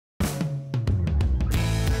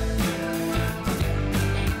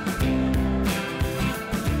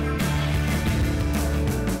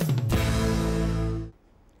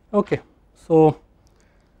Okay, so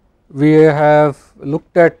we have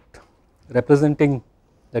looked at representing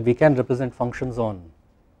that we can represent functions on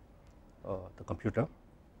the computer.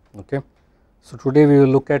 Okay, so today we will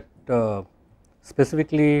look at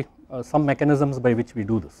specifically some mechanisms by which we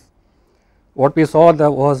do this. What we saw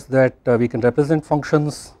was that we can represent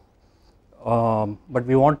functions, but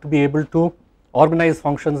we want to be able to organize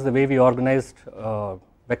functions the way we organized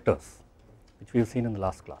vectors, which we have seen in the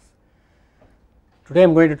last class. Today I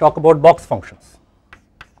am going to talk about box functions.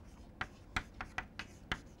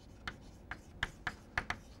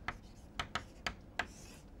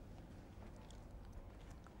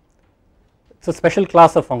 It is a special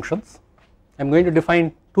class of functions. I am going to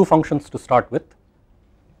define two functions to start with.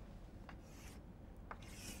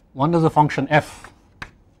 One is a function f,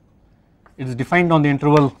 it is defined on the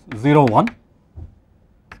interval 0, 1.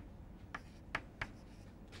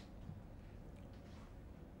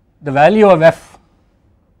 The value of f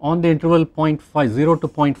on the interval 0 to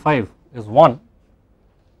 0.5 is 1,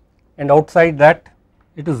 and outside that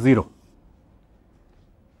it is 0.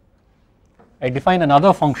 I define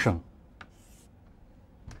another function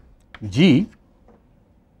g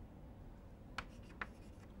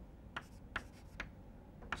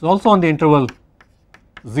is also on the interval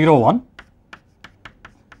 0, 1,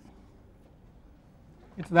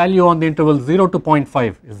 its value on the interval 0 to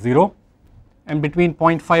 0.5 is 0, and between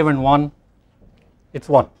 0.5 and 1 it is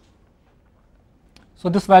 1. So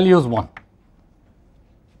this value is 1,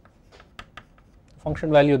 function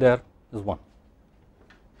value there is 1.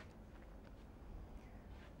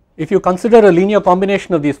 If you consider a linear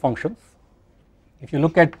combination of these functions, if you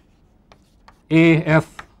look at af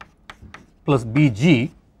plus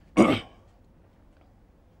bg,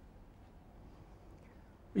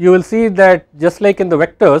 you will see that just like in the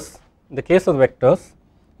vectors, in the case of vectors,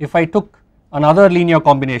 if I took another linear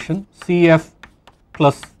combination cf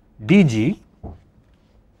plus dg,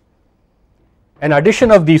 an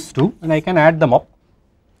addition of these two, and I can add them up,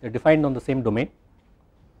 they are defined on the same domain,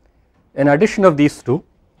 an addition of these two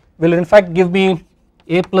will in fact give me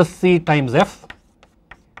a plus c times f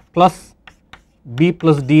plus b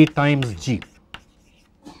plus d times g.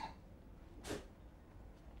 Is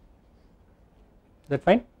that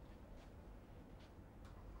fine?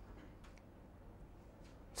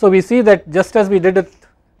 So we see that just as we did it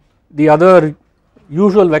the other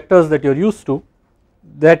usual vectors that you are used to,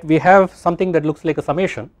 that we have something that looks like a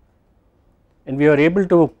summation, and we are able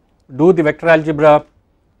to do the vector algebra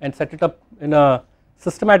and set it up in a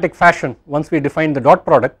systematic fashion once we define the dot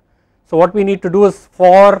product. So what we need to do is,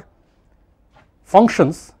 for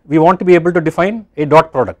functions we want to be able to define a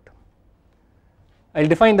dot product. I will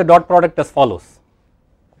define the dot product as follows.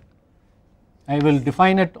 I will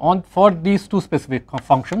define it on for these two specific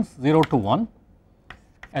functions 0 to 1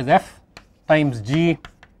 as f times g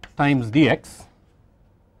times dx.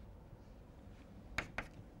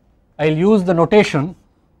 I will use the notation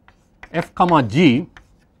f comma g,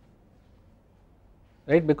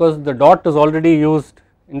 right, because the dot is already used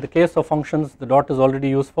in the case of functions, the dot is already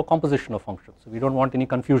used for composition of functions, so we do not want any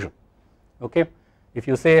confusion. Okay, if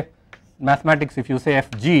you say mathematics, if you say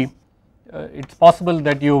fg, it is possible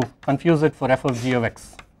that you confuse it for f of g of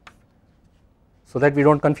x. So that we do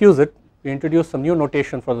not confuse it, we introduce some new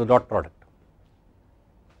notation for the dot product.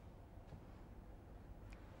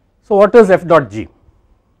 So what is f dot g?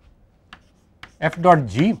 F dot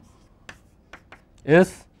g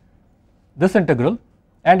is this integral,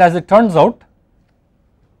 and as it turns out,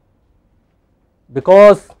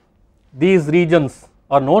 because these regions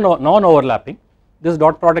are non-overlapping, this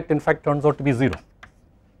dot product in fact turns out to be 0.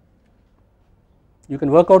 You can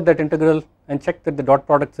work out that integral and check that the dot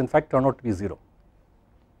products in fact turn out to be 0.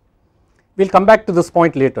 We will come back to this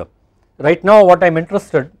point later. Right now what I am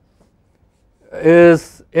interested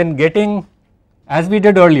is in getting, as we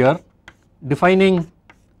did earlier, defining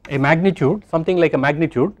a magnitude, something like a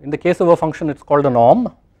magnitude. In the case of a function it is called a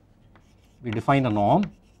norm. We define a norm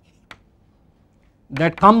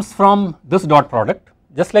that comes from this dot product,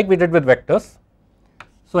 just like we did with vectors.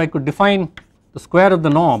 So I could define the square of the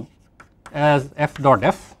norm as f dot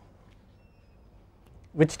f,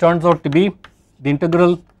 which turns out to be the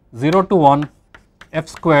integral 0 to 1 f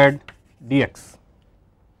squared dx.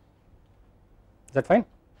 Is that fine?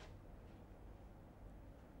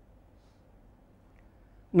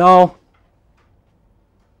 Now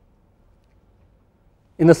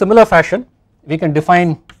in a similar fashion we can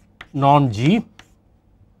define norm g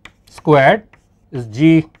squared is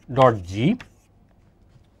g dot g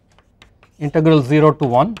integral 0 to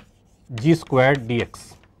 1 g squared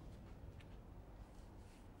dx.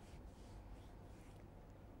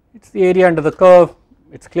 It is the area under the curve,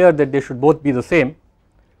 it is clear that they should both be the same.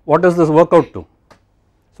 what does this work out to?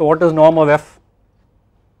 So what is norm of f?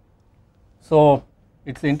 So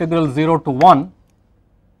it is integral 0 to 1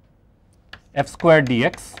 f squared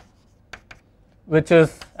dx, which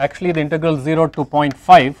is actually the integral 0 to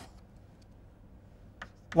 0.5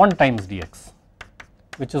 1 times dx,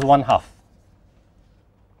 which is 1/2.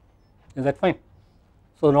 Is that fine?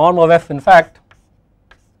 So norm of f in fact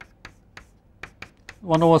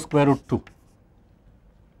 1 over square root 2.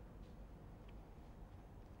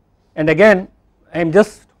 And again I am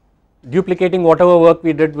just duplicating whatever work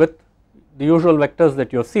we did with the usual vectors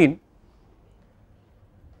that you have seen.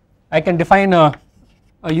 I can define a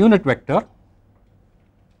unit vector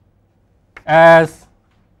as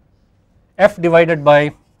f divided by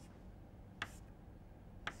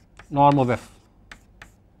norm of f,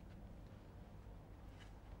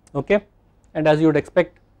 okay, and as you would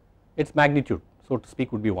expect its magnitude, so to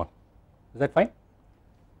speak, would be 1. Is that fine?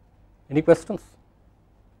 Any questions?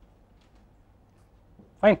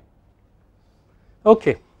 Fine.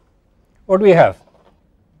 Okay, what do we have?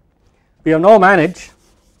 We have now managed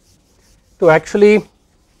to actually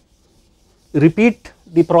repeat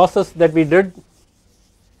the process that we did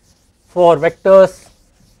for vectors.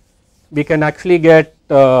 We can actually get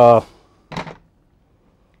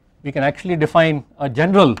we can actually define a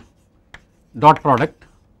general dot product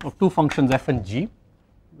of two functions f and g.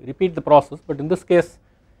 We repeat the process, but in this case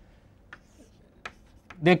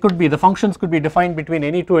they could be, the functions could be defined between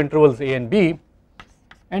any two intervals a and b,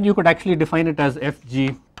 and you could actually define it as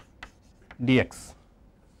fg dx.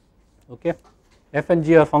 Okay, f and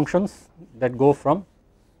g are functions that go from,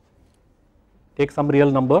 take some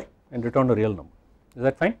real number and return a real number. Is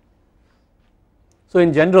that fine? So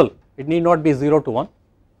in general it need not be 0 to 1,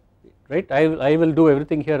 right. I will do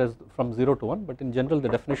everything here as from 0 to 1, but in general the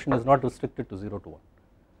definition is not restricted to 0 to 1.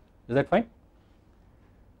 Is that fine?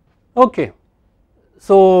 Okay.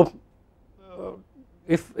 So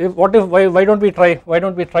why don't we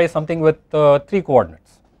try something with 3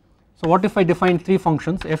 coordinates. So what if I define 3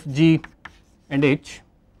 functions f, g and h.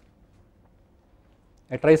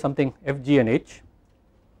 I try something f, g and h.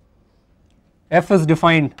 F is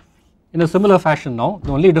defined in a similar fashion now.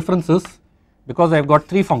 The only difference is, because I have got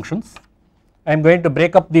 3 functions, I am going to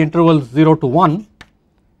break up the intervals 0 to 1,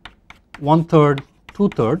 1/3,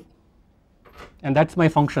 2/3, and that is my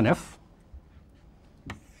function f,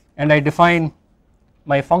 and I define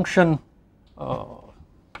my function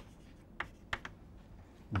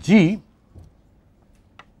g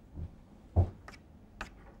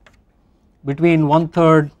between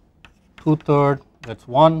 1/3, 2/3, that is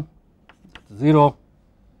 1, 0,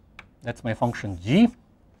 that is my function g,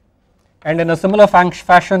 and in a similar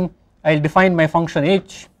fashion I will define my function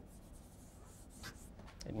h.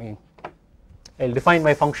 I will define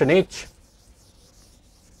my function h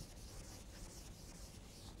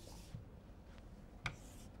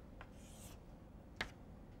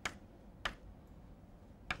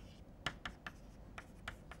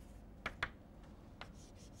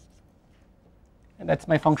and that is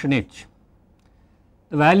my function h.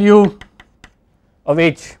 The value of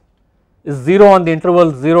h is 0 on the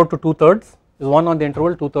interval 0 to 2/3, is 1 on the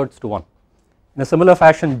interval 2/3 to 1. In a similar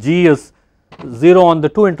fashion g is 0 on the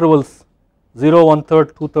 2 intervals 0,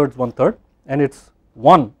 1/3, 2/3, 1/3, and it is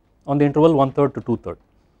 1 on the interval 1/3 to 2/3.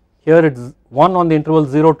 Here it is 1 on the interval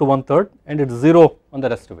 0 to 1/3 and it is 0 on the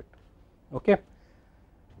rest of it. Okay.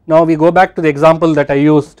 Now we go back to the example that I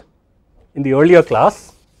used in the earlier class.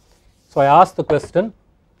 So I asked the question,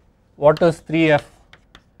 what is 3f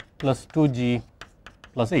plus 2g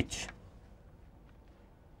plus h?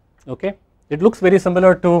 Okay. It looks very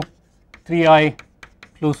similar to 3i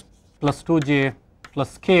plus 2j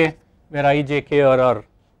plus k, where I, j, k are our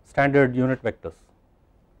standard unit vectors.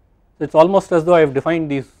 So it is almost as though I have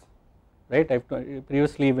defined these, right.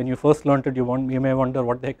 Previously when you first learnt it, you may wonder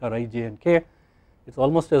what the heck are I, j and k. It is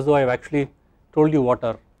almost as though I have actually told you what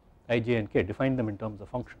are I, j and k, defined them in terms of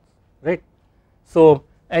functions, right. So,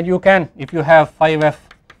 and you can, if you have 5f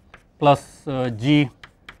plus g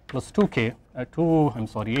plus 2k,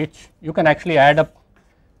 h, you can actually add up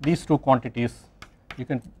these two quantities. You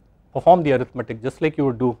can perform the arithmetic just like you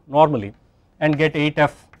would do normally and get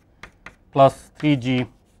 8f plus 3g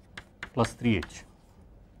plus 3h.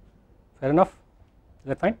 Fair enough? Is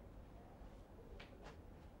that fine?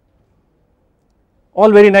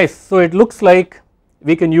 All very nice. So it looks like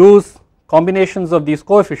we can use combinations of these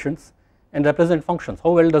coefficients and represent functions.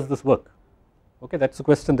 How well does this work? Okay, that is the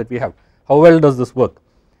question that we have. How well does this work?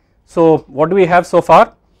 So what do we have so far?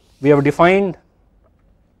 We have defined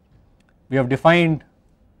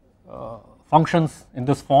functions in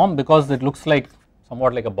this form because it looks like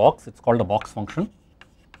somewhat like a box. It is called a box function.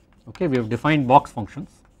 Okay, we have defined box functions.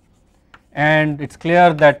 and it is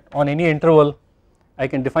clear that on any interval I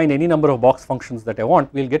can define any number of box functions that I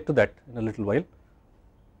want. We will get to that in a little while,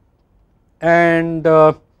 and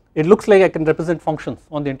it looks like I can represent functions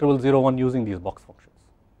on the interval 0 1 using these box functions.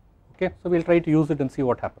 Okay, so we will try to use it and see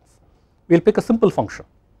what happens. We will pick a simple function.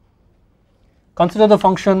 Consider the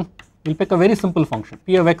function, we will pick a very simple function,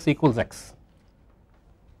 p of x equals x.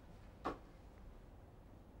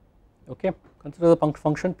 Okay, consider the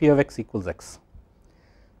function p of x equals x.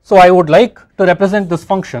 So I would like to represent this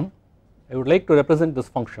function,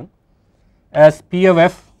 as p of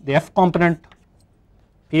f, the f component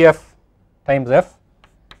pf times f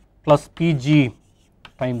plus pg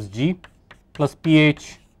times g plus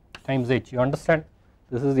ph times h. You understand?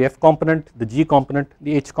 This is the f component, the g component,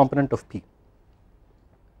 the h component of p.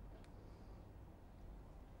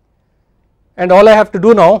 And all I have to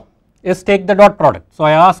do now is take the dot product. So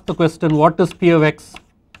I ask the question, what is p of x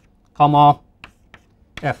comma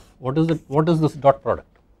f? What is this dot product?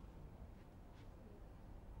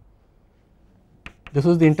 This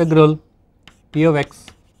is the integral p of x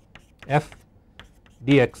f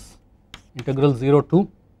dx, integral 0 to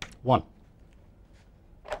 1,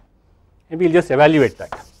 and we will just evaluate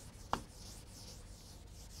that.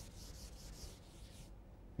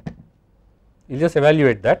 You just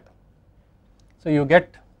evaluate that. So you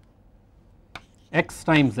get x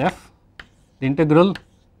times f, the integral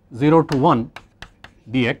 0 to 1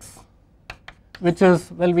 dx, which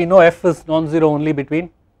is, well, we know f is non-zero only between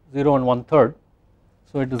 0 and 1/3.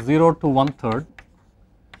 So it is 0 to 1/3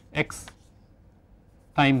 x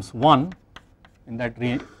times 1 in that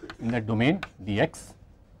domain dx,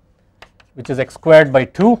 which is x squared by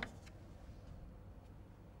 2,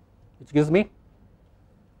 which gives me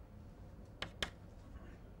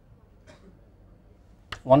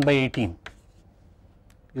 1 by 18,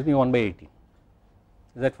 gives me 1 by 18.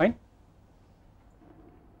 Is that fine?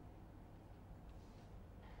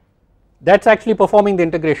 That is actually performing the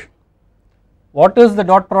integration. What is the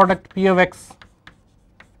dot product p of x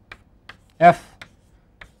f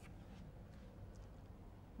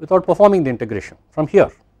without performing the integration from here?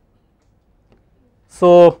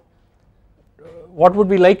 So what would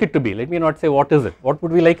we like it to be? Let me not say what is it, what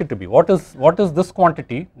would we like it to be? What is this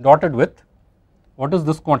quantity dotted with,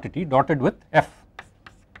 f,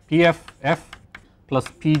 pf f plus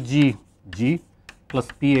pg g plus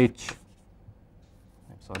ph,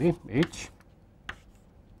 h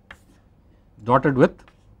dotted with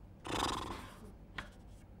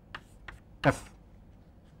f.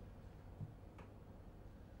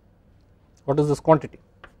 What is this quantity?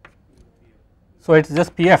 So it is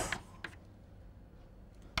just pf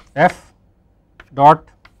f dot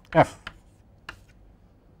f.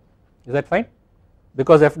 Is that fine?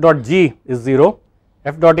 Because f dot g is 0,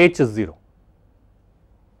 f dot h is 0.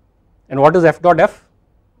 And what is f dot f?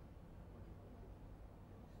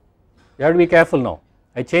 You have to be careful now.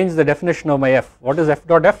 I changed the definition of my f. What is f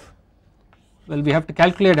dot f? Well, we have to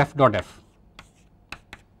calculate f dot f.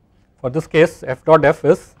 For this case, f dot f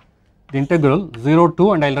is the integral 0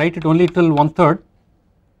 to, and I will write it only till 1/3,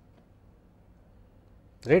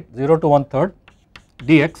 right, 0 to 1/3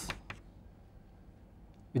 dx,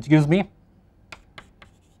 which gives me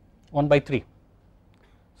 1 by 3.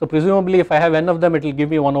 So presumably if I have n of them, it will give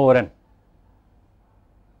me 1 over n.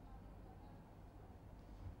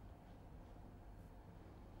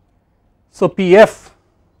 So pf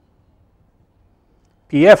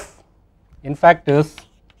in fact is,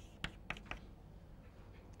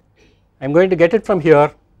 I am going to get it from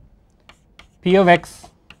here, p of x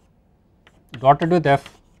dotted with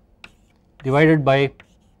f divided by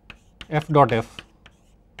f dot f,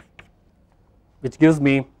 which gives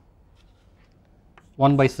me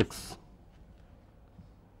 1 by 6.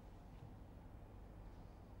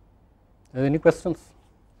 Are there any questions?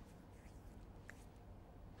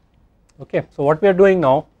 Okay, so what we are doing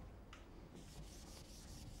now,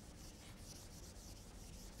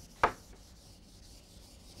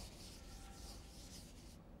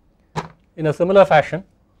 in a similar fashion,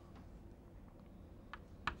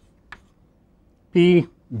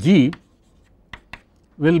 Pg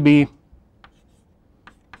will be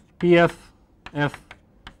Pf f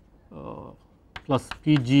plus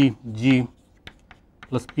Pg g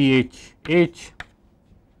plus Ph h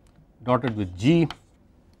dotted with g,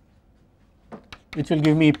 which will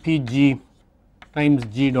give me Pg times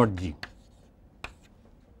g dot g.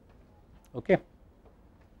 Okay,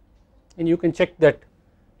 and you can check that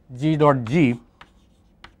g dot g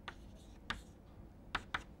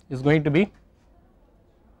is going to be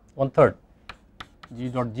 1/3. G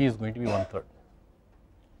dot g is going to be 1/3,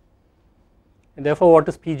 and therefore what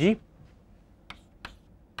is Pg?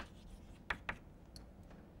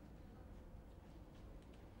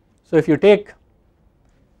 So if you take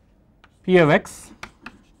P of x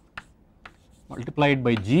multiplied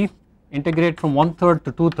by g, integrate from 1/3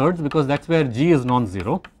 to 2/3 because that is where g is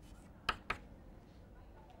non-zero.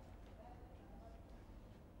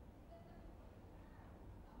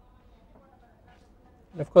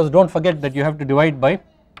 Of course, do not forget that you have to divide by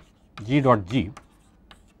g dot g.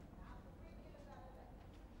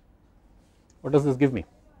 What does this give me?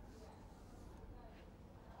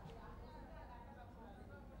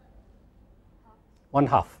 One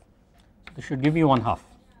half. This should give me 1/2.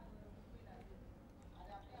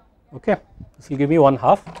 Okay, this will give me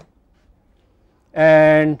 1/2,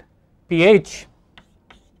 and pH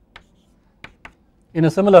in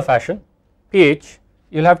a similar fashion. pH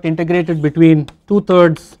you will have to integrate it between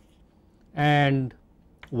 2/3 and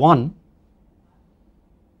 1,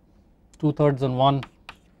 2/3 and 1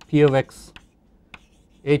 P of x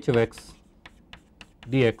H of x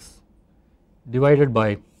dx divided by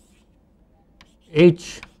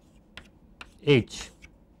H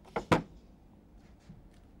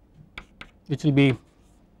which will be,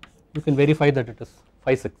 you can verify that it is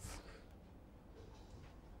 5/6.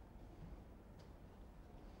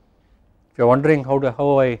 If you are wondering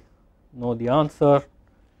how I know the answer,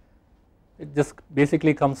 it just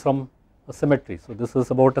basically comes from a symmetry. So this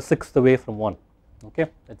is about a 1/6 away from 1, okay,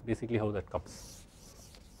 that is basically how that comes.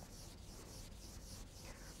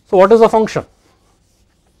 So what is a function?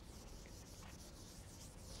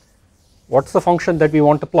 What is the function that we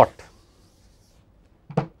want to plot?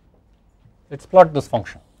 Let us plot this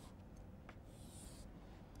function.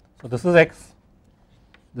 So this is x,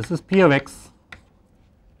 this is P of x,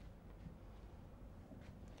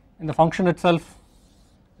 and the function itself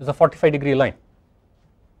is a 45-degree line.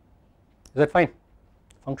 Is that fine?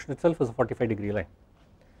 The function itself is a 45-degree line.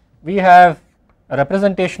 We have a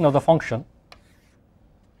representation of the function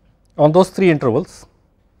on those 3 intervals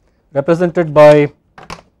represented by,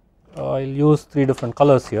 I will use 3 different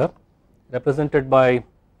colors here, represented by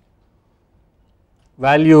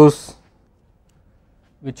values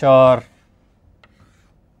which are,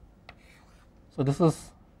 so this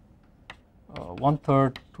is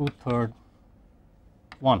 1/3, 2/3,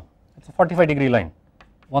 1, it is a 45-degree line,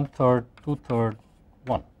 1/3, 2/3,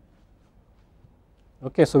 1.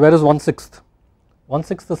 Okay, so where is 1/6?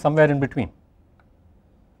 1/6 is somewhere in between.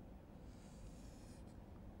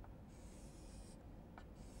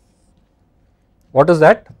 What is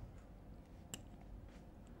that?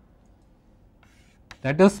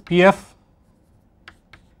 That is Pf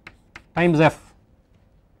times f,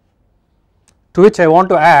 to which I want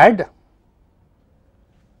to add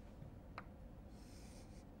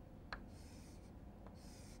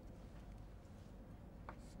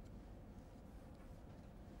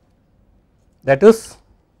that is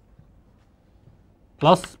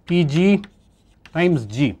plus Pg times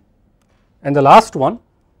g, and the last one,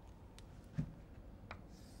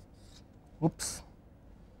 oops,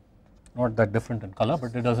 not that different in color,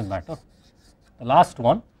 but it does not matter. The last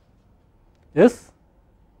one is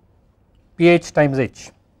pH times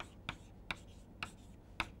H.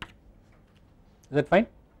 Is that fine?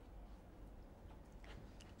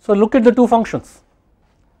 So look at the 2 functions.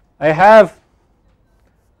 I have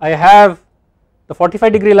the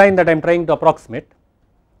 45-degree line that I am trying to approximate,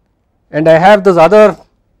 and I have this other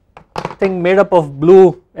thing made up of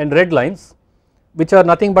blue and red lines, which are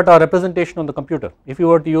nothing but our representation on the computer. If you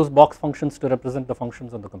were to use box functions to represent the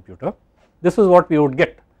functions on the computer, this is what we would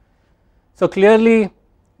get. So clearly,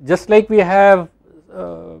 just like we have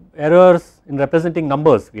errors in representing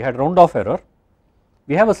numbers, we had round off error,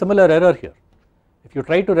 we have a similar error here. If you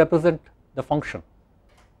try to represent the function,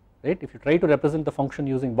 right, if you try to represent the function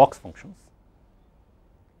using box functions,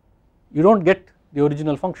 you do not get the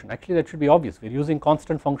original function. Actually that should be obvious, we are using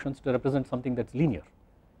constant functions to represent something that is linear,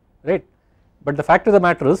 right. But the fact of the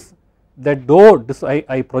matter is that though this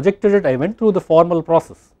I projected it, I went through the formal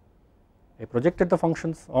process, I projected the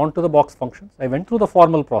functions onto the box functions, I went through the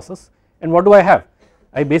formal process, and what do I have?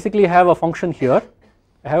 I basically have a function here,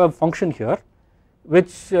 I have a function here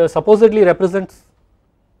which supposedly represents,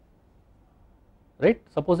 right,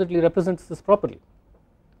 supposedly represents this properly.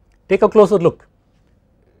 Take a closer look.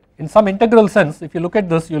 In some integral sense, if you look at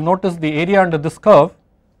this, you will notice the area under this curve,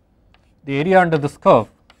 the area under this curve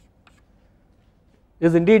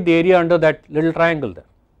is indeed the area under that little triangle there,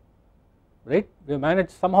 right. We have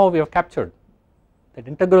managed, somehow we have captured that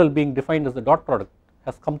integral being defined as the dot product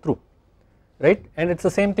has come through, right, and it is the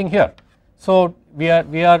same thing here. So we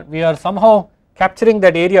are somehow capturing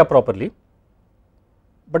that area properly,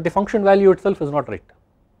 but the function value itself is not right,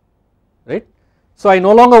 right. So I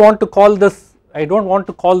no longer want to call this, I do not want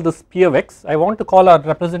to call this P of x, I want to call our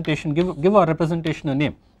representation, give our representation a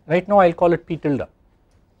name. Right now I will call it p tilde,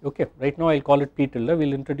 okay. Right now I will call it p tilde, we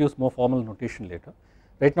will introduce more formal notation later.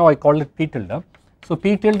 Right now I call it p tilde. So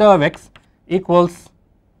p tilde of x equals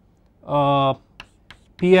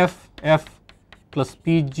pf f plus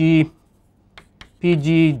pg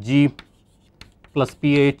g plus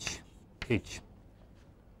ph h,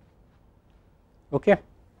 okay.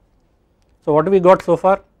 So what do we got so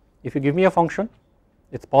far? If you give me a function,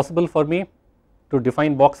 it is possible for me to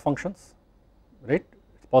define box functions, right.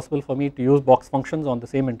 It is possible for me to use box functions on the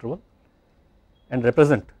same interval and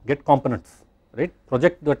represent, get components, right,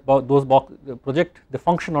 project that those box, project the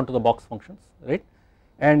function onto the box functions, right,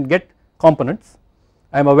 and get components.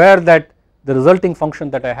 I am aware that the resulting function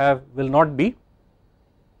that I have will not be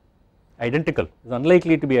identical, is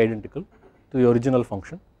unlikely to be identical to the original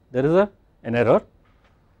function. There is an error.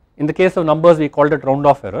 In the case of numbers we called it round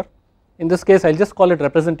off error. In this case I will just call it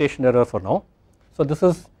representation error for now. So this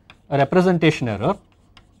is a representation error,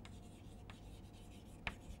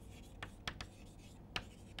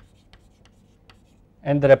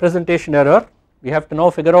 and the representation error we have to now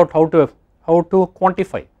figure out how to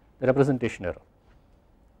quantify the representation error,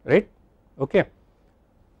 right, okay.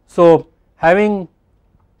 So having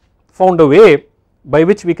found a way by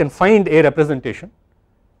which we can find a representation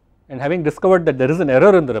and having discovered that there is an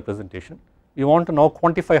error in the representation, we want to now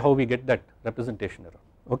quantify how we get that representation error,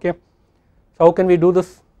 okay. So how can we do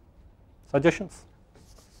this? Suggestions?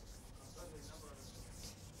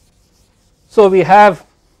 So we have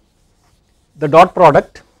the dot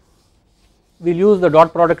product, we will use the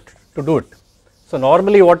dot product to do it. So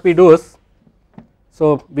normally what we do is,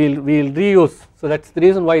 so we will reuse, so that is the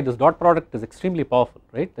reason why this dot product is extremely powerful,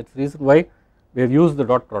 right, that is the reason why we have used the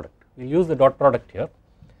dot product. We will use the dot product here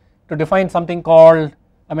to define something called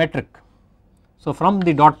a metric. So from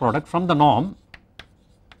the dot product, from the norm,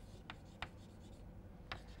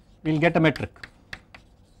 we will get a metric.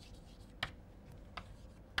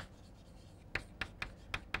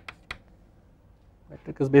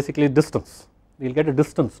 Metric is basically distance, we will get a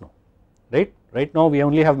distance now, right. Right now we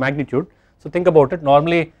only have magnitude. So think about it,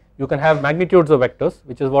 normally you can have magnitudes of vectors,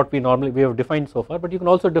 which is what we have defined so far, but you can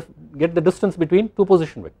also get the distance between two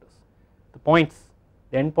position vectors, the points,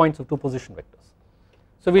 the endpoints of two position vectors.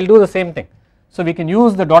 So we will do the same thing. So we can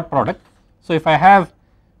use the dot product. So if I have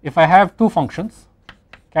two functions,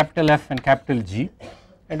 capital F and capital G,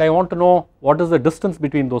 and I want to know what is the distance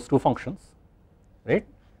between those two functions, right,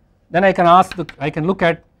 then I can look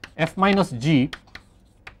at f minus g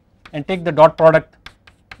and take the dot product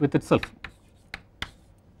with itself,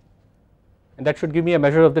 and that should give me a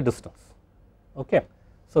measure of the distance, okay.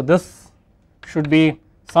 So this should be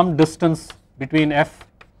some distance between f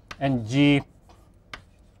and g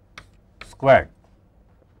squared,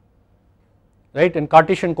 right. In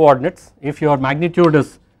Cartesian coordinates, if your magnitude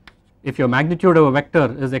of a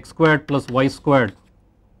vector is x squared plus y squared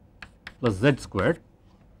plus z squared,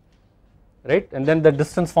 right, and then the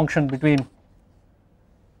distance function between,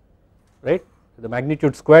 right, the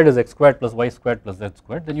magnitude squared is x squared plus y squared plus z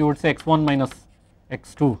squared, then you would say x1 minus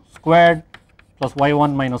x2 squared plus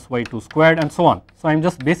y1 minus y2 squared and so on. So I am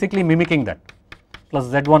just basically mimicking that, plus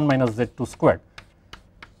z1 minus z2 squared,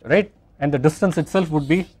 right, and the distance itself would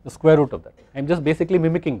be the square root of that. I am just basically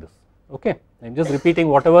mimicking this, okay. I am just repeating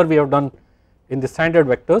whatever we have done in the standard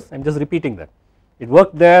vectors, I am just repeating that. It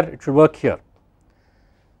worked there, it should work here.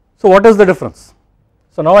 So what is the difference?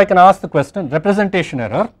 So now I can ask the question, representation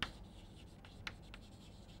error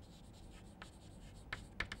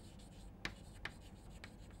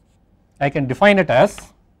I can define it as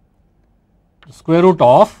the square root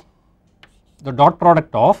of the dot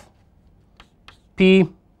product of p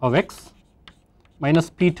of x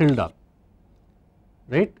minus p tilde,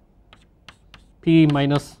 right, p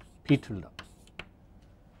minus p tilde.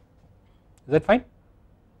 Is that fine?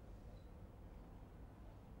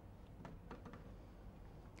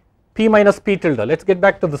 P minus p tilde, let us get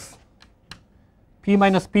back to this, p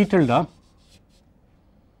minus p tilde.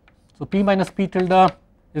 So p minus p tilde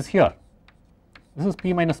is here, this is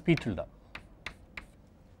p minus p tilde,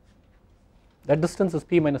 that distance is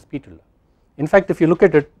p minus p tilde. In fact, if you look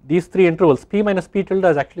at it, these three intervals, p minus p tilde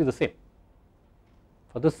is actually the same.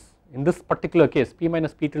 For this, in this particular case, p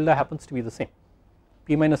minus p tilde happens to be the same,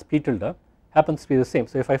 p minus p tilde happens to be the same.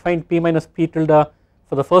 So if I find p minus p tilde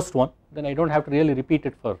for the first one, then I do not have to really repeat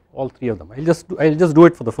it for all three of them, I will just do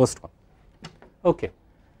it for the first one, okay.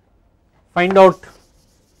 Find out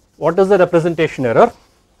what is the representation error.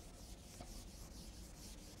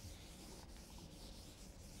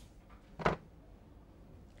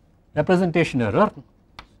 Representation error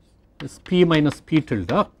is p minus p tilde,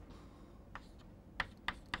 the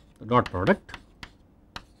dot product,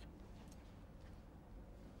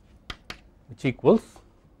 which equals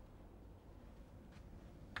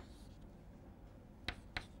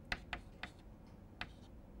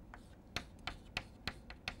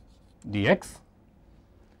dx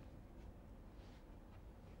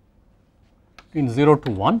between 0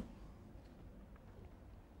 to 1,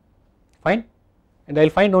 fine, and I will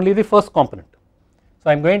find only the first component. So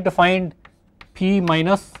I am going to find P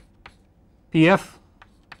minus Pf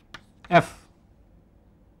f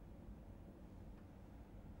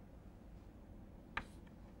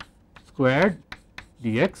squared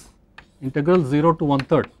dx integral 0 to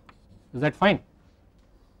 1/3. Is that fine,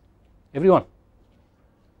 everyone?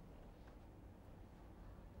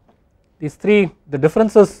 These three, the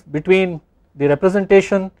differences between the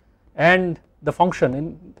representation and the function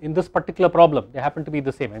in this particular problem, they happen to be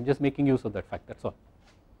the same. I am just making use of that fact, that is all.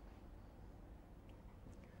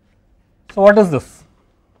 So what is this?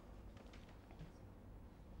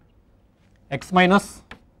 X minus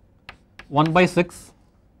 1 by 6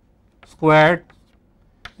 squared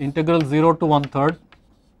integral 0 to 1/3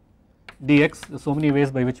 dx. There are so many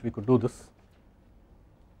ways by which we could do this,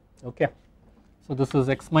 okay. So this is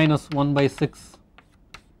x minus 1 by 6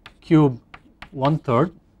 cube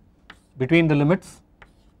 1/3 between the limits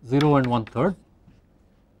 0 and 1/3.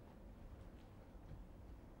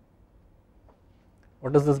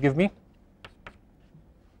 What does this give me?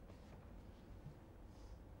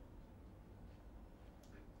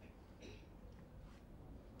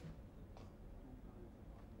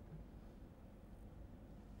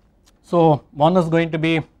 So 1 is going to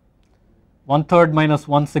be 1/3 minus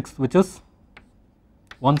 1/6, which is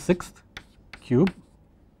 1/6 cube,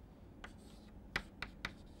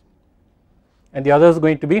 and the other is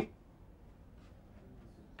going to be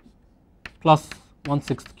plus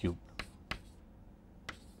 1/6 cube.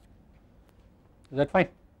 Is that fine?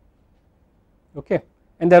 Okay,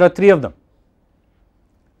 and there are three of them.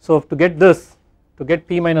 So to get this, to get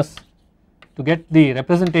P minus, to get the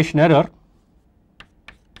representation error,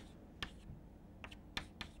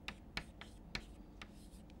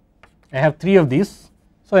 I have three of these.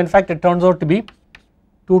 So in fact it turns out to be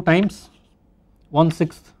 2 times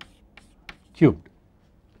 1/6 cubed.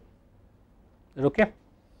 Is that okay,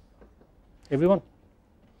 everyone?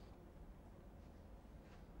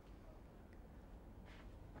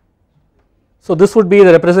 So this would be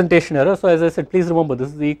the representation error. So as I said, please remember this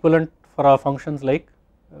is the equivalent for our functions like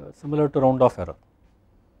similar to round off error.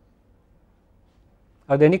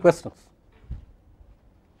 Are there any questions?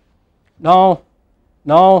 Now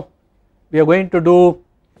we are going to do,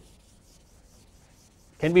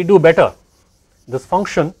 can we do better? This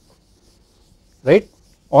function, right,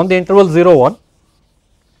 on the interval 0 1,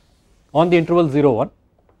 on the interval 0 1,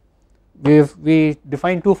 we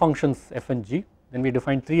define two functions f and g, then we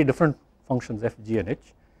define three different functions f, g and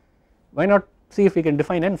h. Why not see if we can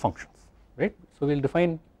define n functions, right? So we will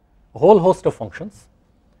define a whole host of functions.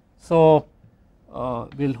 So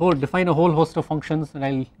we will define a whole host of functions, and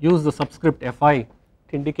I will use the subscript fi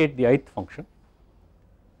to indicate the ith function,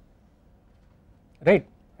 right.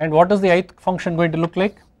 And what is the ith function going to look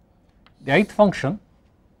like? The ith function,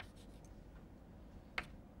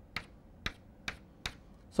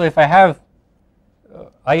 so if I have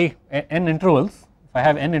n intervals, if I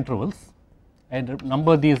have n intervals, I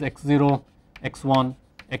number these x0, x1,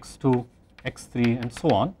 x2, x3 and so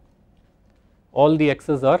on, all the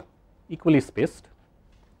x's are equally spaced,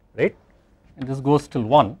 right, and this goes till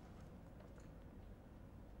 1.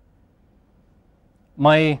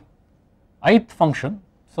 My ith function,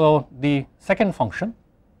 so the second function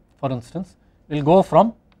for instance will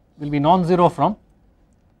be non-zero from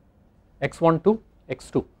x1 to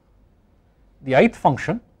x2. The ith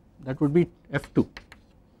function, that would be f2,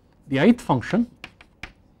 the ith function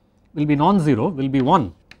will be non-zero, will be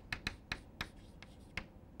 1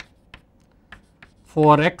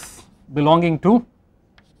 for x belonging to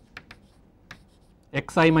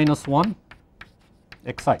xi minus 1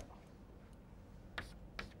 xi.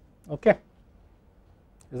 Okay,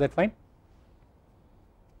 is that fine?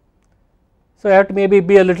 So I have to maybe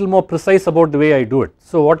be a little more precise about the way I do it.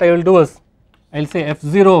 So what I will do is I will say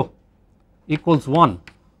f0 equals 1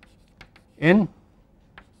 in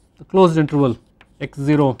the closed interval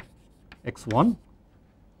x0 x1,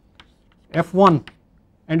 f1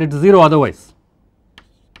 and it is 0 otherwise,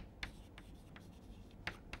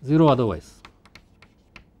 0 otherwise,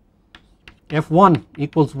 f1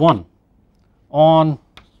 equals 1 on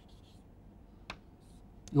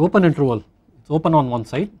the open interval, it is open on one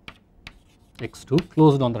side, x2,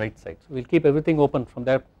 closed on the right side. So we will keep everything open from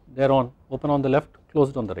there on, open on the left,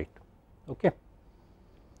 closed on the right, okay.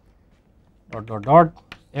 Dot dot dot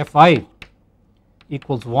fi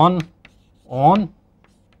equals 1 on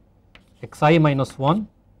xi minus 1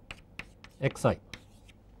 xi,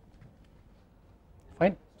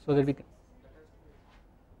 fine. So that we can,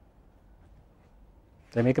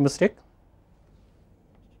 did I make a mistake?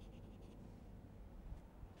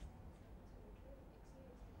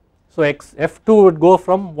 So f2 would go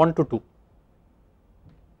from 1 to 2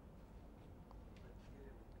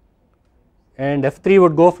 and f3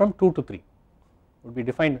 would go from 2 to 3, would be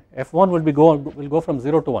defined. F1 will go from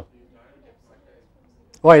 0 to 1.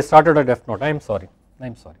 Oh, I started at f0. I am sorry.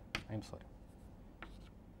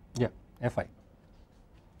 Yeah, fi.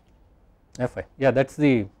 Yeah, that's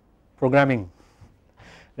the programming.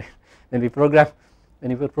 When we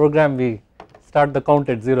program, we start the count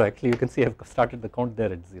at 0. Actually, you can see I have started the count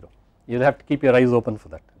there at 0. You will have to keep your eyes open for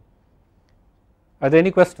that. Are there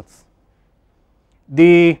any questions?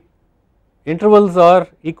 The intervals are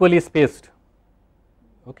equally spaced.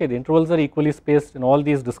 Okay, the intervals are equally spaced in all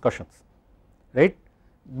these discussions, right?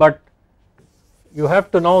 But you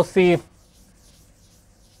have to now see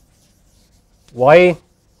why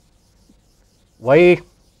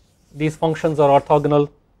these functions are orthogonal,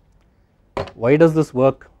 why does this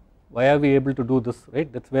work, why are we able to do this,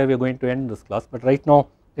 right? That is where we are going to end this class, but right now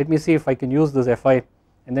let me see if I can use this fi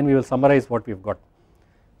and then we will summarize what we have got.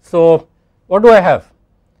 So what do I have?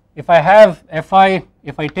 If I have fi,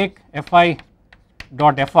 if I take fi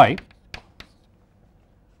dot fi,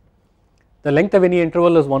 the length of any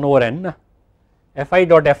interval is 1 over n, fi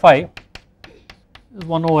dot fi is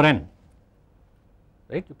 1 over n,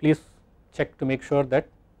 right? You please check to make sure that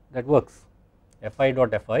that works. Fi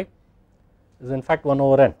dot fi is in fact 1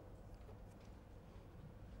 over n.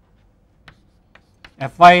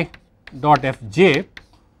 Fi dot fj,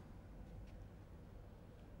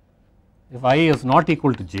 if I is not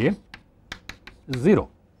equal to j, is 0,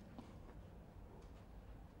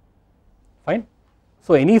 fine.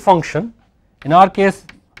 So any function, in our case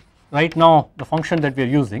right now the function that we are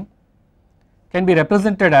using can be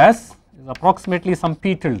represented as, is approximately some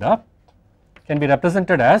p tilde, can be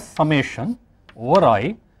represented as summation over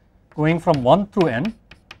I going from 1 through n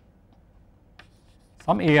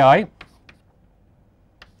some ai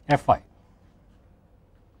fi,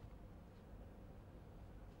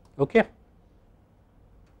 okay,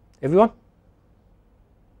 everyone,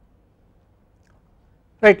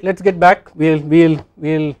 right. Let us get back, we'll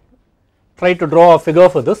try to draw a figure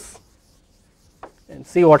for this and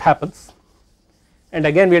see what happens, and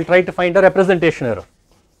again we will try to find a representation error.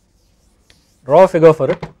 Draw a figure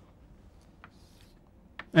for it.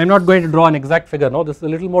 I am not going to draw an exact figure now, this is a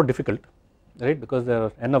little more difficult, right, because there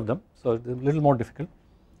are n of them, so it is a little more difficult.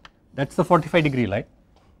 That is the 45-degree line.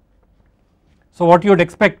 So what you would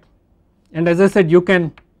expect, and as I said you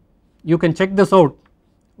can check this out,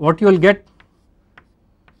 what you will get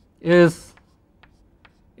is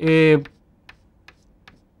a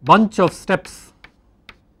bunch of steps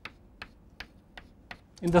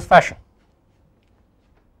in this fashion.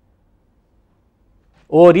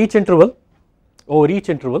 Over each interval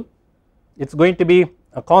it is going to be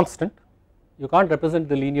a constant, you can't represent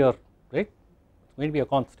the linear, right, it is going to be a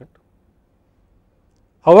constant.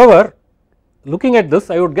 However, looking at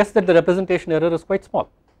this I would guess that the representation error is quite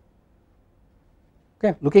small,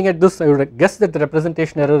 okay, looking at this I would guess that the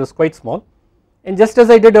representation error is quite small, and just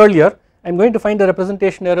as I did earlier I am going to find the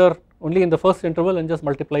representation error only in the first interval and just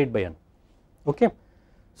multiply it by n, okay.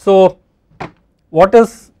 So what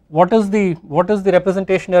is the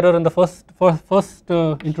representation error in the first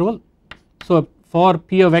interval? So for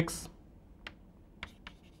p of x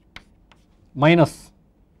minus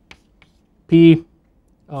p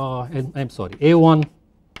I am sorry a1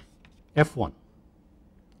 f1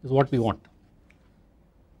 is what we want.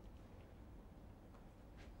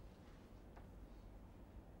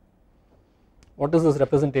 What is this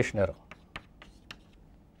representation error?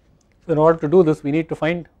 So in order to do this we need to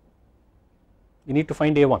find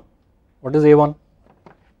a1. What is a1?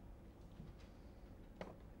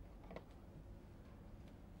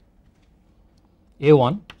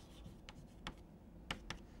 a1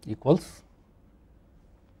 equals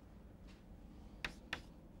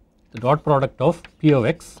the dot product of p of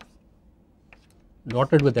x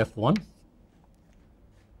dotted with f1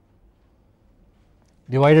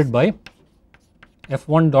 divided by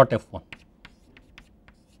f1 dot f1.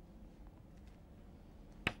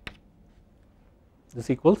 This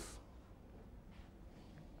equals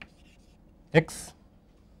x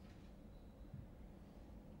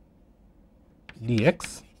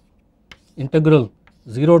dx integral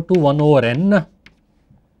 0 to 1 over n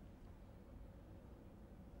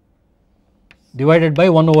divided by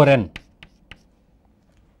 1 over n.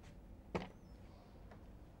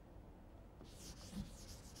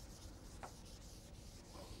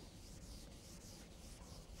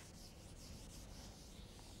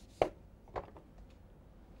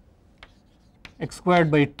 x squared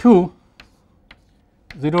by 2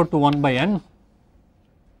 0 to 1 by n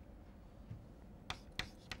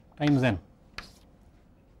times n.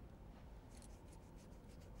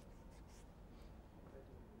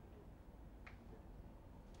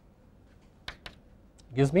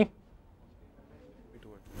 Gives me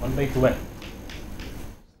 1 by 2n.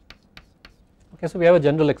 Okay, so we have a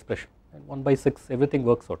general expression, and 1 by 6 everything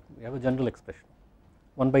works out. We have a general expression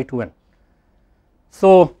 1 by 2n.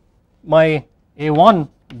 So my A1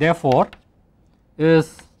 therefore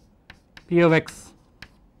is P of x,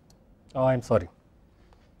 oh I am sorry,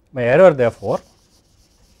 my error therefore,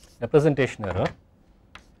 representation error,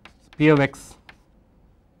 P of x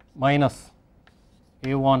minus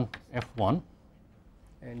A1 F1,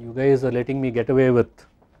 and you guys are letting me get away with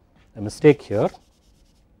a mistake here.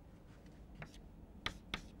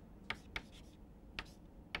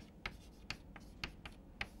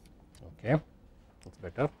 Okay, that's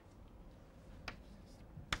better.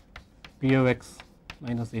 P of x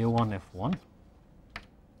minus A1 F1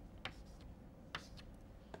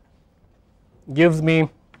 gives me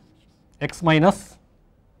x minus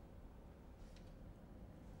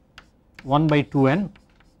 1 by 2n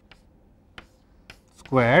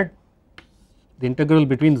squared, the integral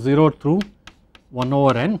between 0 through 1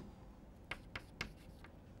 over n.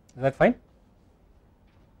 Is that fine?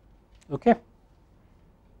 Okay.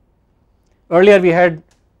 Earlier we had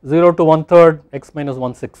 0 to 1/3 x minus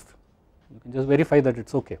 1/6. You can just verify that it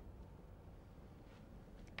is okay.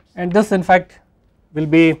 And this in fact will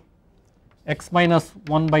be x minus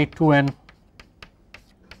 1 by 2n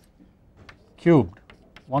cubed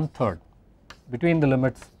 1/3 between the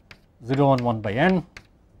limits 0 and 1 by n,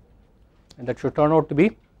 and that should turn out to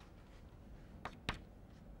be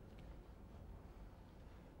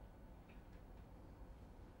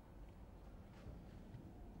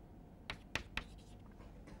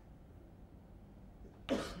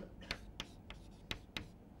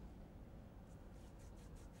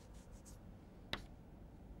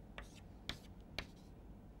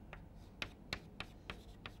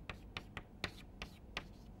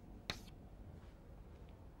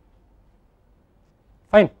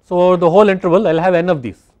fine. So over the whole interval I will have n of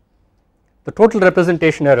these. The total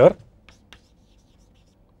representation error,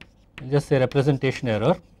 I will just say representation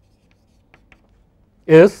error,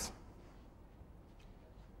 is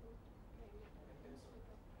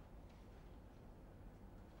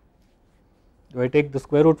do I take the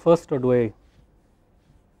square root first or do I?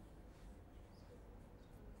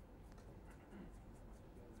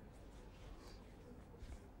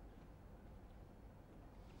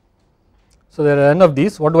 So there are n of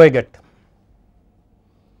these, what do I get?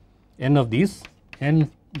 N of these,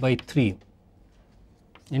 n by 3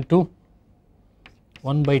 into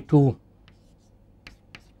 1 by 2,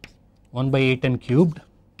 1 by 8n cubed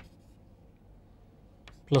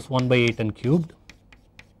plus 1 by 8n cubed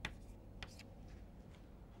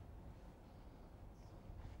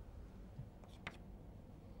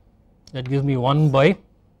that gives me 1 by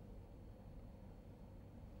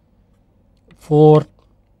 4.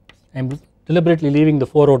 I am deliberately leaving the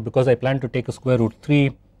 4 out because I plan to take a square root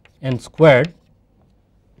 3 n squared.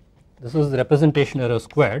 This is the representation error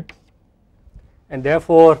squared, and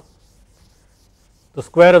therefore the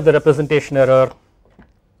square of the representation error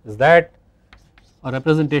is that our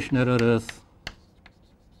representation error is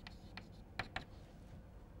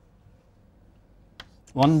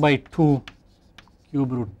one by 2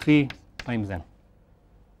 cube root 3 times n.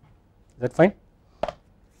 Is that fine?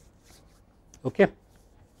 Okay.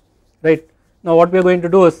 Right. Now what we are going to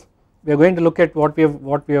do is we are going to look at what we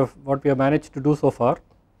have managed to do so far,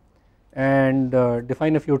 and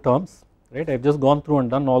define a few terms. Right. I have just gone through and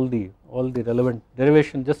done all the relevant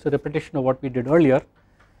derivation, just a repetition of what we did earlier.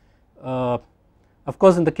 Of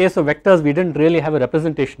course in the case of vectors we did not really have a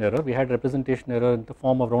representation error, we had representation error in the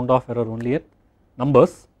form of round off error only in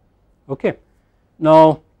numbers. Okay.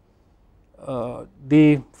 Now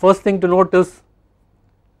the first thing to note is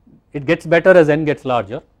it gets better as n gets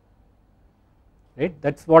larger, right.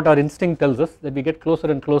 That is what our instinct tells us, that we get closer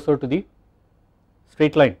and closer to the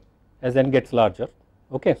straight line as n gets larger.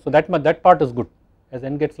 Okay. So that part is good, as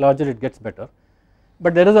n gets larger it gets better,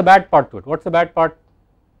 but there is a bad part to it. What is the bad part?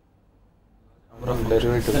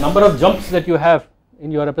 The number of jumps that you have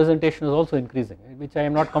in your representation is also increasing, which I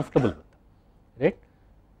am not comfortable with, right.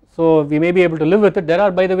 So we may be able to live with it. There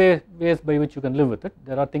are, by the way, ways by which you can live with it.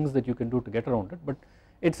 There are things that you can do to get around it, but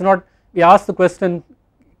it is not, we ask the question,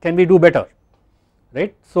 can we do better,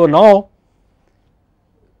 right. So now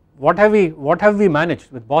what have we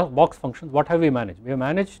managed with box functions? What have we managed? We have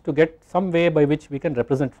managed to get some way by which we can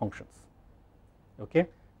represent functions. Okay.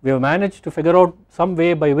 We have managed to figure out some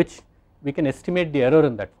way by which we can estimate the error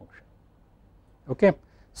in that function. Okay.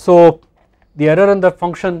 So the error in the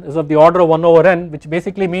function is of the order of 1 over n, which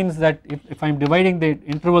basically means that if I am dividing the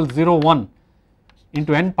interval 0 1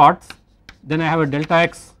 into n parts, then I have a delta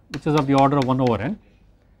x which is of the order of 1 over n.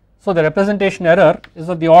 So the representation error is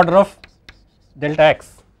of the order of delta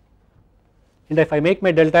x, and if I make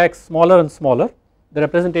my delta x smaller and smaller, the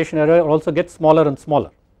representation error also gets smaller and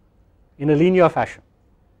smaller in a linear fashion.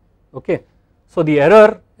 Okay. So the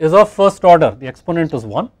error is of first order, the exponent is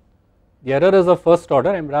 1, the error is of first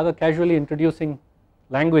order. I am rather casually introducing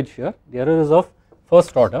language here. The error is of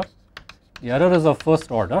first order, the error is of first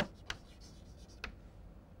order.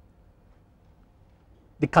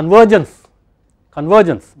 The convergence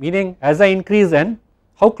meaning as I increase n,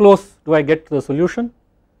 how close do I get to the solution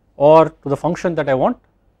or to the function that I want,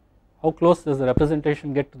 how close does the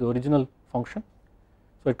representation get to the original function.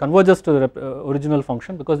 So it converges to the original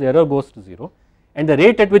function because the error goes to 0, and the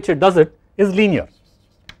rate at which it does it is linear.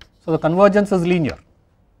 So the convergence is linear.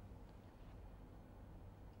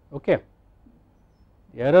 Okay.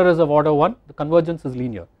 The error is of order 1, the convergence is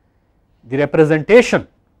linear. The representation,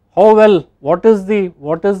 how well, what is the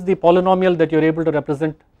polynomial that you are able to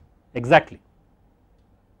represent exactly?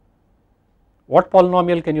 What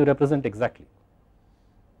polynomial can you represent exactly?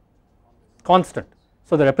 Constant.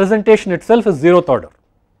 So the representation itself is 0th order.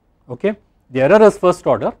 Okay. The error is first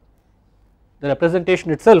order, the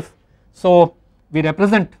representation itself. So we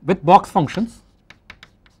represent with box functions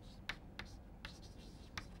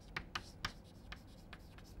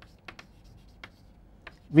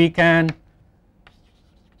we can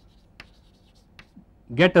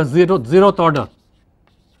get a zeroth order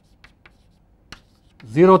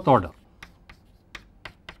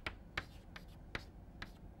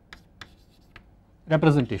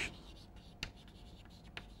representation.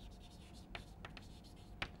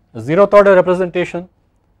 The 0th order representation,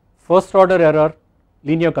 first order error,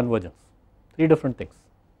 linear convergence, 3 different things,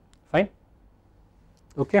 fine.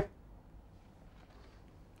 Okay.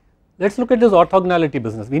 Let us look at this orthogonality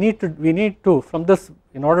business. We need to from this,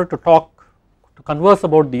 in order to converse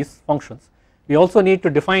about these functions, we also need to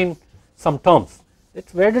define some terms.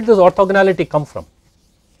 Where did this orthogonality come from?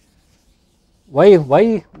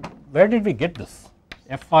 Where did we get this?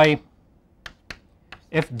 Fi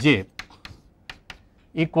fj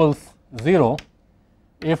equals 0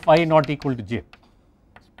 if I not equal to j.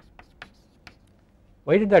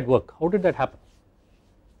 Why did that work? How did that happen?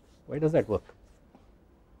 Why does that work?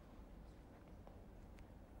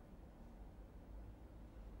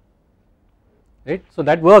 Right. So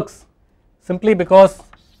that works simply because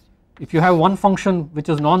if you have one function which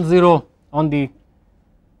is non-zero on the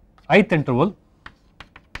ith interval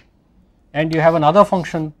and you have another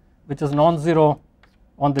function which is non-zero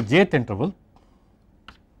on the jth interval,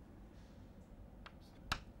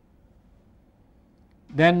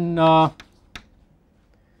 then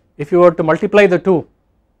if you were to multiply the two,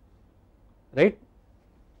 right,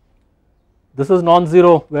 this is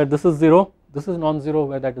non-zero where this is 0, this is non-zero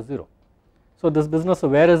where that is 0. So this business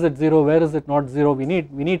of where is it 0, where is it not 0, we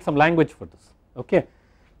need some language for this. Okay.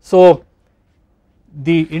 So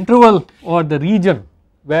the interval or the region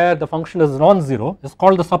where the function is non-zero is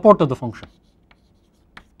called the support of the function.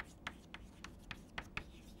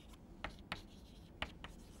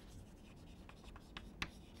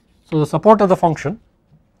 So the support of the function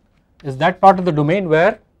is that part of the domain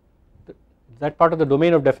where that part of the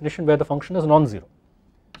domain of definition where the function is non-zero,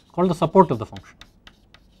 called the support of the function.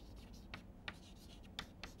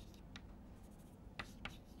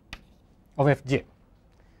 Of fj,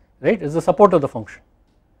 right, is the support of the function.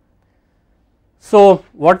 So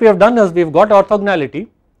what we have done is we have got orthogonality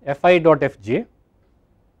fi dot fj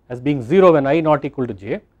as being 0 when I not equal to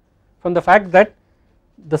j from the fact that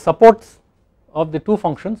the supports of the two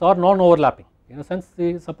functions are non-overlapping. In a sense,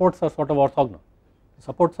 the supports are sort of orthogonal, the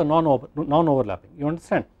supports are non-overlapping, you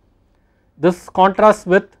understand. This contrasts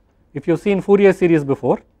with, if you have seen Fourier series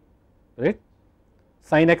before, right,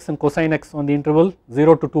 sin x and cosine x on the interval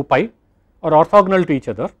 0 to 2 pi are orthogonal to each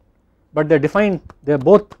other, but they are defined, they are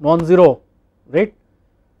both non-zero, right,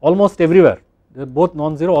 almost everywhere, they are both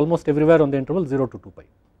non-zero almost everywhere on the interval 0 to 2 pi, is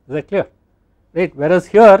that clear, right. Whereas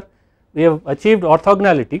here we have achieved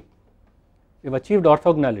orthogonality,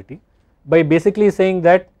 by basically saying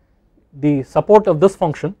that the support of this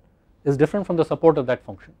function is different from the support of that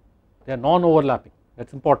function, they are non-overlapping, that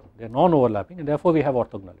is important, they are non-overlapping, and therefore we have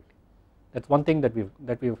orthogonality. That is one thing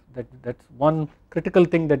that's one critical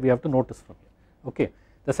thing that we have to notice from here. Okay.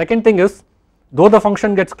 The second thing is, though the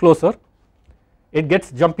function gets closer, it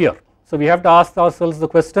gets jumpier. So we have to ask ourselves the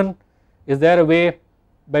question, is there a way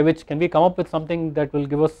by which can we come up with something that will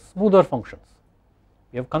give us smoother functions,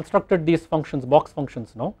 We have constructed these functions, box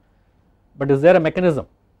functions now, but is there a mechanism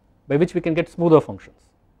by which we can get smoother functions?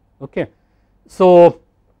 Okay. So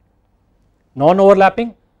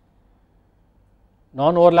non-overlapping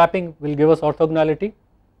will give us orthogonality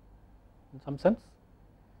in some sense,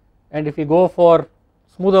 and if we go for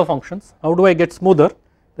smoother functions, how do I get smoother?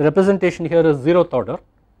 The representation here is 0th order.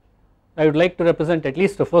 I would like to represent at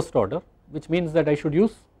least a first order, which means that I should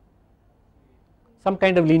use some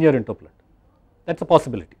kind of linear interpolant. That is a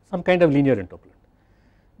possibility, some kind of linear interpolant.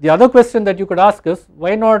 The other question that you could ask is,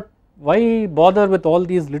 why bother with all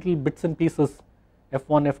these little bits and pieces,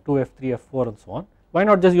 f1, f2, f3, f4 and so on? Why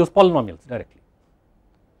not just use polynomials directly?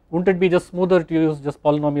 Wouldn't it be just smoother to use just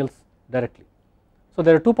polynomials directly? So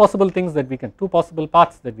there are two possible things that we can, two possible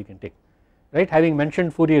paths that we can take, right? Having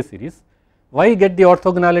mentioned Fourier series, why get the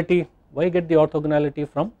orthogonality? Why get the orthogonality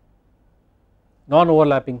from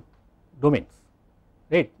non-overlapping domains,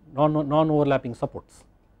 right? Non-overlapping supports,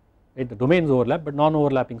 right? The domains overlap, but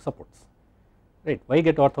non-overlapping supports, right? Why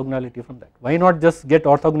get orthogonality from that? Why not just get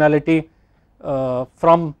orthogonality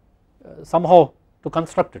from somehow to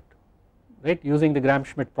construct it, right? Using the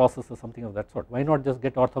Gram-Schmidt process or something of that sort. Why not just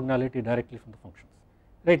get orthogonality directly from the functions,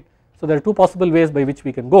 right? So there are two possible ways by which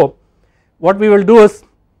we can go. What we will do is,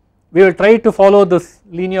 we will try to follow this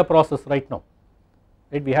linear process right now,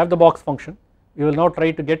 right? We have the box function, we will now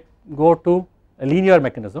try to go to a linear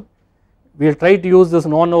mechanism. We will try to use this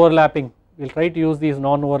non-overlapping, we will try to use these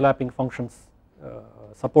non-overlapping functions,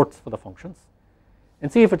 supports for the functions, and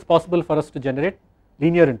see if it is possible for us to generate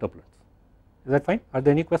linear interpolants. Is that fine? Are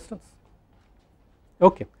there any questions?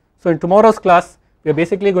 Okay. So in tomorrow's class, we are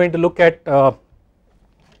basically going to look at,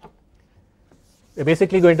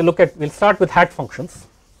 we'll start with hat functions,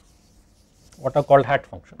 what are called hat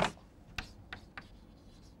functions.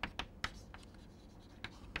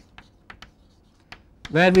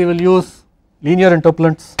 Where we will use linear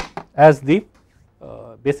interpolants as the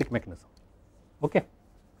basic mechanism. Okay.